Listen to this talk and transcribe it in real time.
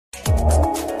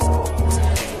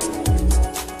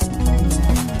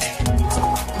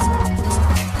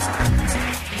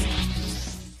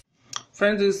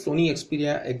Friends, this is Sony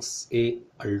Xperia XA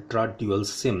Ultra Dual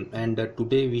SIM, and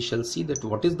today we shall see that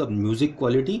what is the music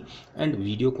quality and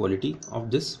video quality of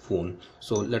this phone.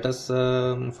 So let us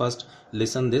first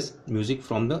listen this music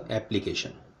from the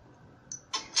application.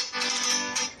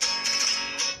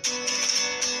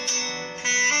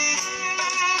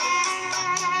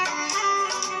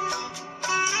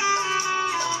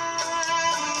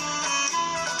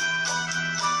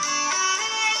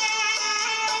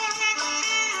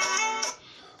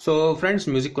 So friends,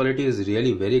 music quality is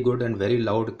really very good and very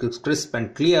loud, crisp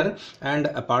and clear. And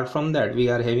apart from that, we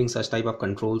are having such type of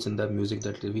controls in the music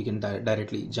that we can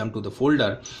directly jump to the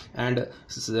folder and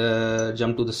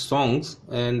jump to the songs,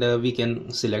 and we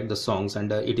can select the songs,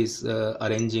 and it is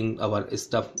arranging our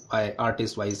stuff by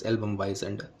artist wise, album wise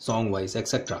and song wise,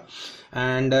 etc.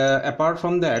 And apart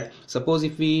from that, suppose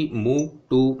if we move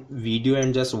to video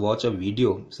and just watch a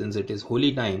video, since it is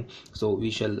holy time, so we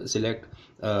shall select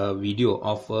video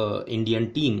of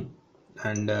Indian team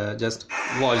and just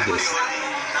watch this. Oh,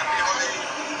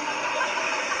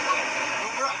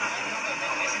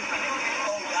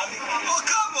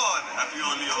 come on! Happy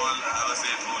Holi all. Have a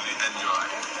safe Holi. Enjoy.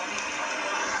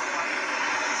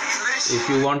 If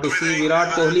you want to see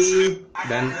Virat Kohli,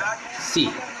 then see.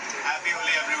 Happy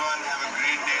Holi, everyone. Have a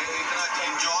great day.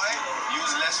 Enjoy.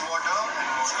 Use less water and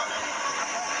more color.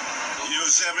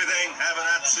 Use everything. Have an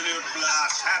absolute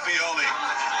blast. Happy Holi.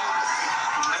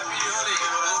 Happy Holi.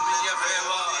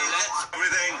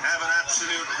 Everything. Have an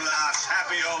absolute blast.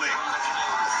 Happy Holi.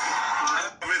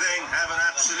 Everything. Have an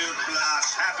absolute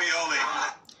blast. Happy Holi.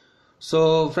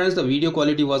 So friends, the video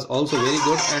quality was also very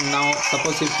good. And now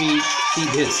suppose if we see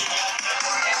this,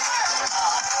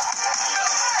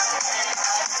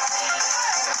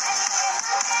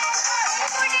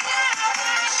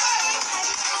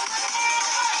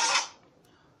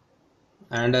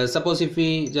 and suppose if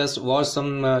we just watch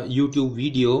some YouTube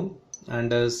video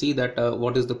and see that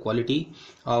what is the quality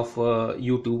of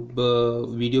YouTube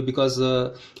video, because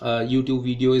YouTube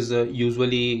video is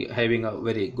usually having a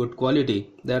very good quality.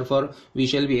 Therefore we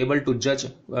shall be able to judge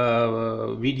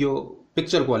video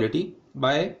picture quality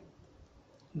by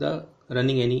the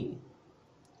running any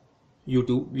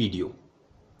YouTube video.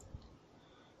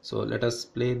 So let us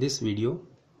play this video.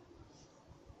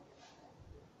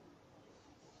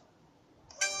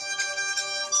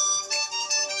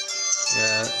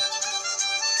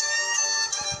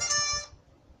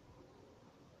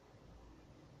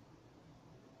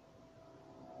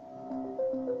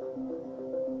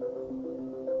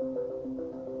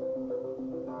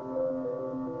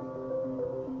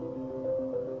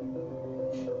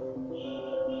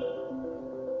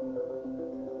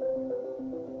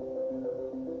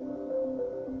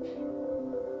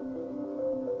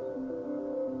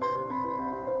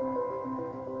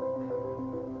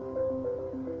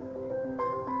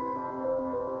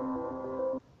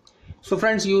 So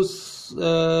friends, you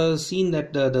seen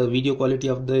that the video quality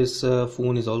of this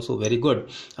phone is also very good,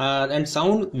 and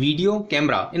sound, video,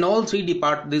 camera, in all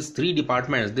these three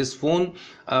departments this phone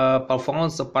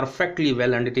performs perfectly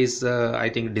well, and it is I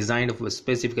think designed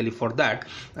specifically for that.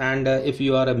 And if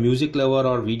you are a music lover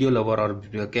or video lover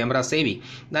or camera savvy,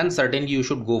 then certainly you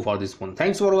should go for this phone.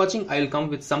 Thanks for watching. I will come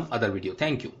with some other video.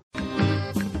 Thank you.